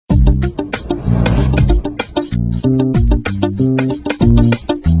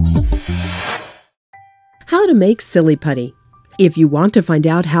make Silly Putty. If you want to find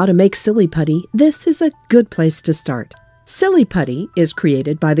out how to make Silly Putty, this is a good place to start. Silly Putty is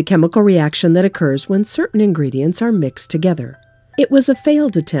created by the chemical reaction that occurs when certain ingredients are mixed together. It was a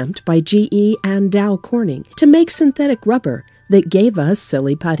failed attempt by GE and Dow Corning to make synthetic rubber that gave us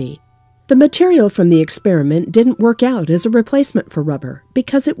Silly Putty. The material from the experiment didn't work out as a replacement for rubber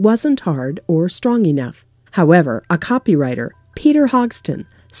because it wasn't hard or strong enough. However, a copywriter, Peter Hogston,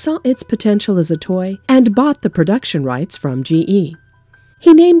 saw its potential as a toy and bought the production rights from GE.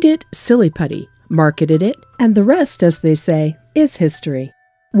 He named it Silly Putty, marketed it, and the rest, as they say, is history.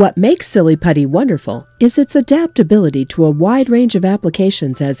 What makes Silly Putty wonderful is its adaptability to a wide range of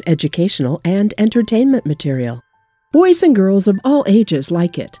applications as educational and entertainment material. Boys and girls of all ages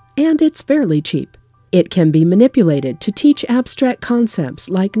like it, and it's fairly cheap. It can be manipulated to teach abstract concepts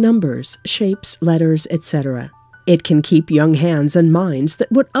like numbers, shapes, letters, etc. It can keep young hands and minds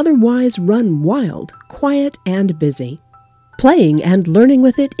that would otherwise run wild, quiet, and busy. Playing and learning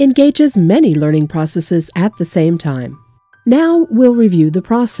with it engages many learning processes at the same time. Now we'll review the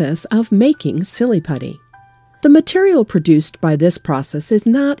process of making Silly Putty. The material produced by this process is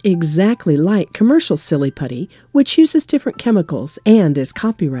not exactly like commercial Silly Putty, which uses different chemicals and is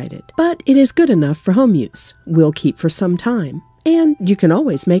copyrighted, but it is good enough for home use, will keep for some time, and you can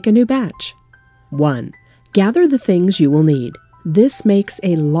always make a new batch. 1. Gather the things you will need. This makes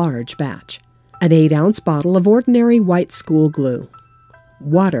a large batch. An 8-ounce bottle of ordinary white school glue.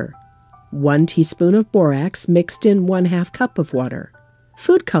 Water. 1 teaspoon of borax mixed in 1/2 cup of water.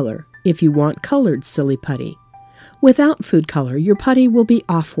 Food color, if you want colored Silly Putty. Without food color, your putty will be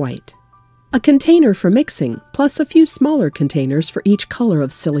off-white. A container for mixing, plus a few smaller containers for each color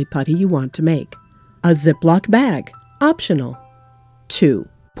of Silly Putty you want to make. A Ziploc bag, optional. 2.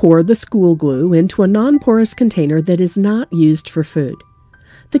 Pour the school glue into a non-porous container that is not used for food.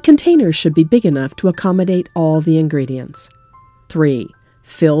 The container should be big enough to accommodate all the ingredients. 3.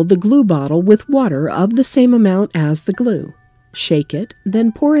 Fill the glue bottle with water of the same amount as the glue. Shake it,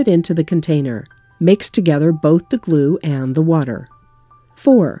 then pour it into the container. Mix together both the glue and the water.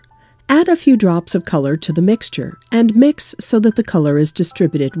 4. Add a few drops of color to the mixture and mix so that the color is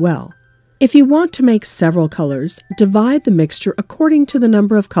distributed well. If you want to make several colors, divide the mixture according to the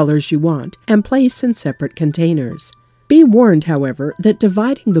number of colors you want and place in separate containers. Be warned, however, that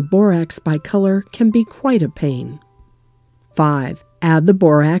dividing the borax by color can be quite a pain. 5. Add the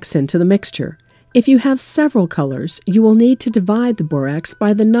borax into the mixture. If you have several colors, you will need to divide the borax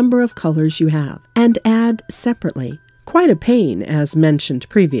by the number of colors you have and add separately. Quite a pain, as mentioned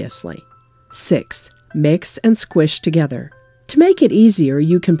previously. 6. Mix and squish together. To make it easier,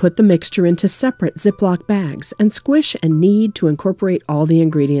 you can put the mixture into separate Ziploc bags and squish and knead to incorporate all the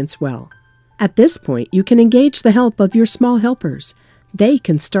ingredients well. At this point, you can engage the help of your small helpers. They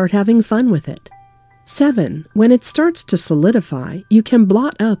can start having fun with it. 7. When it starts to solidify, you can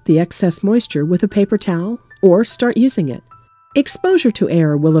blot up the excess moisture with a paper towel or start using it. Exposure to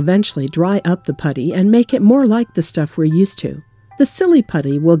air will eventually dry up the putty and make it more like the stuff we're used to. The Silly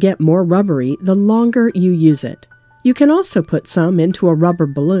Putty will get more rubbery the longer you use it. You can also put some into a rubber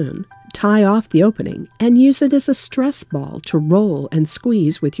balloon, tie off the opening, and use it as a stress ball to roll and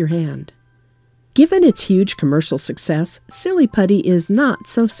squeeze with your hand. Given its huge commercial success, Silly Putty is not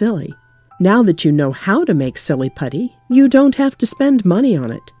so silly. Now that you know how to make Silly Putty, you don't have to spend money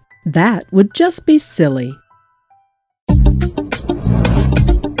on it. That would just be silly.